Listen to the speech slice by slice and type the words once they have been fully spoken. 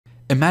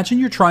Imagine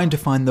you're trying to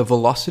find the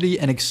velocity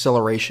and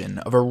acceleration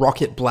of a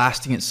rocket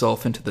blasting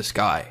itself into the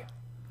sky.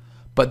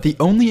 But the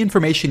only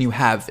information you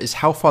have is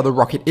how far the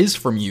rocket is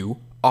from you,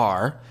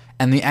 r,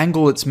 and the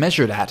angle it's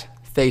measured at,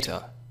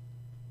 theta.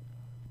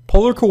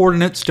 Polar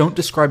coordinates don't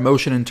describe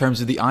motion in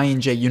terms of the I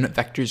and j unit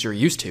vectors you're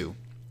used to.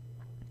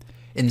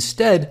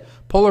 Instead,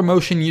 polar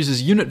motion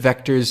uses unit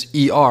vectors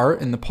er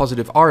in the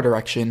positive r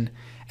direction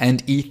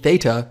and e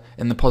theta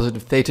in the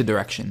positive theta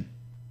direction.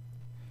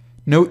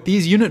 Note,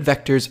 these unit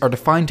vectors are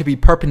defined to be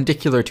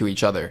perpendicular to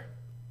each other.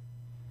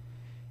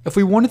 If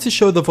we wanted to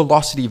show the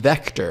velocity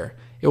vector,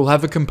 it will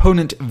have a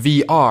component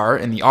vr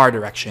in the r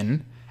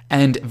direction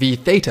and v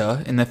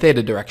theta in the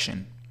theta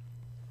direction.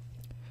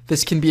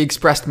 This can be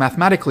expressed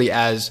mathematically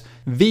as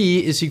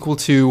v is equal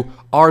to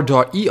r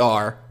dot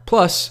er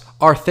plus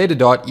r theta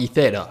dot e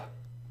theta.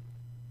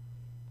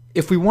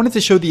 If we wanted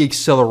to show the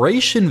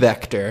acceleration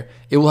vector,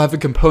 it will have a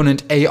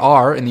component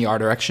ar in the r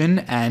direction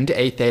and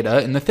a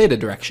theta in the theta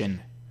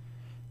direction.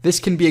 This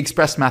can be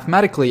expressed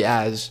mathematically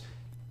as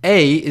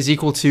a is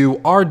equal to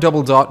r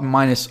double dot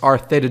minus r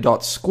theta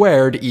dot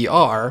squared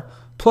er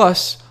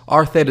plus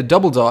r theta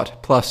double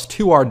dot plus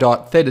 2r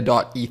dot theta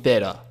dot e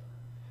theta.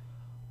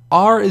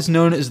 R is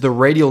known as the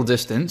radial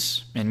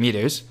distance, in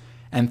meters,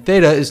 and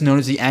theta is known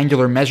as the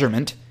angular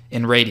measurement,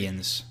 in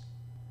radians.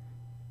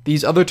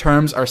 These other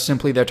terms are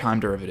simply their time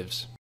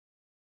derivatives.